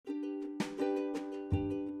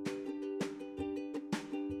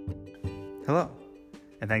Hello,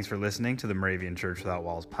 and thanks for listening to the Moravian Church Without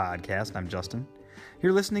Walls podcast. I'm Justin.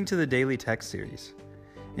 You're listening to the Daily Text Series.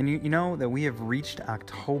 And you know that we have reached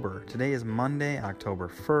October. Today is Monday, October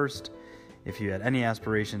 1st. If you had any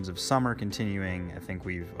aspirations of summer continuing, I think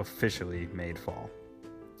we've officially made fall.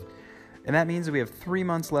 And that means that we have 3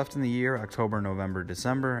 months left in the year, October, November,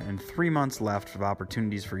 December, and 3 months left of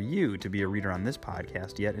opportunities for you to be a reader on this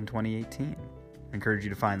podcast yet in 2018. I encourage you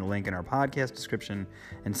to find the link in our podcast description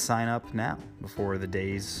and sign up now before the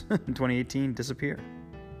days in 2018 disappear.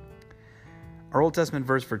 Our Old Testament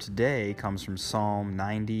verse for today comes from Psalm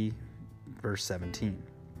 90, verse 17.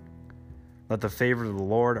 Let the favor of the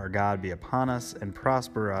Lord our God be upon us, and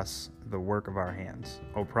prosper us the work of our hands.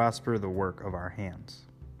 O prosper the work of our hands.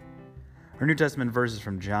 Our New Testament verse is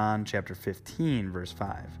from John chapter 15, verse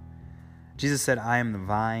 5. Jesus said, I am the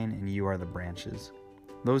vine, and you are the branches.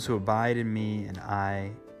 Those who abide in me and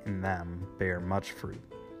I in them bear much fruit.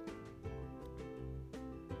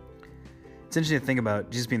 It's interesting to think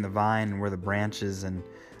about Jesus being the vine and we're the branches, and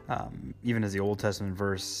even as the Old Testament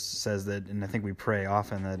verse says that, and I think we pray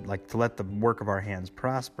often that, like, to let the work of our hands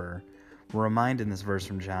prosper, we're reminded in this verse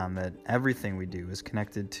from John that everything we do is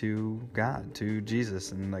connected to God, to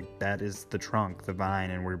Jesus, and like that is the trunk, the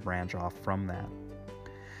vine, and we branch off from that.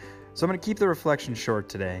 So I'm going to keep the reflection short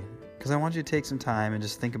today, because I want you to take some time and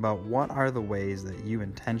just think about what are the ways that you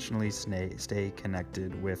intentionally stay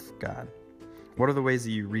connected with God. What are the ways that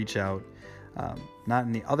you reach out, not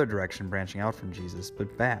in the other direction, branching out from Jesus,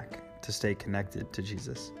 but back to stay connected to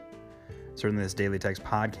Jesus? Certainly this Daily Text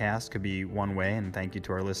podcast could be one way, and thank you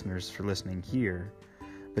to our listeners for listening here.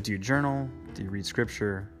 But do you journal? Do you read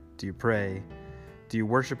scripture? Do you pray? Do you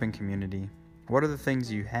worship in community? What are the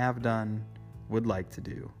things you have done, would like to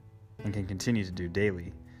do, and can continue to do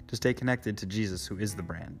daily to stay connected to Jesus, who is the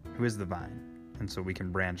vine, and so we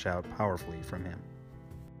can branch out powerfully from him?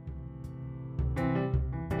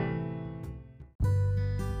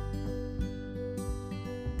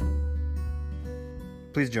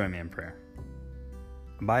 Please join me in prayer.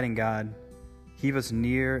 Abiding God, keep us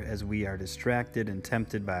near as we are distracted and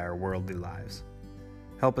tempted by our worldly lives.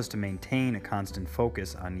 Help us to maintain a constant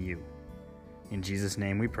focus on you. In Jesus'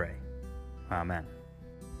 name we pray. Amen.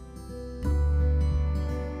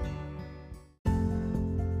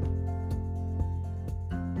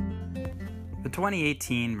 The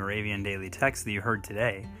 2018 Moravian Daily Text that you heard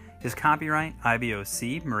today is copyright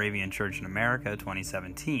IBOC Moravian Church in America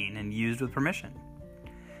 2017 and used with permission.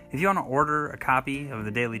 If you want to order a copy of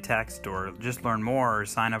the Daily Text or just learn more or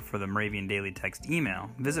sign up for the Moravian Daily Text email,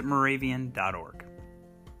 visit moravian.org.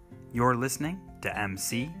 You're listening to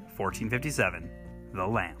MC 1457, The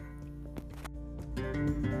Lamb.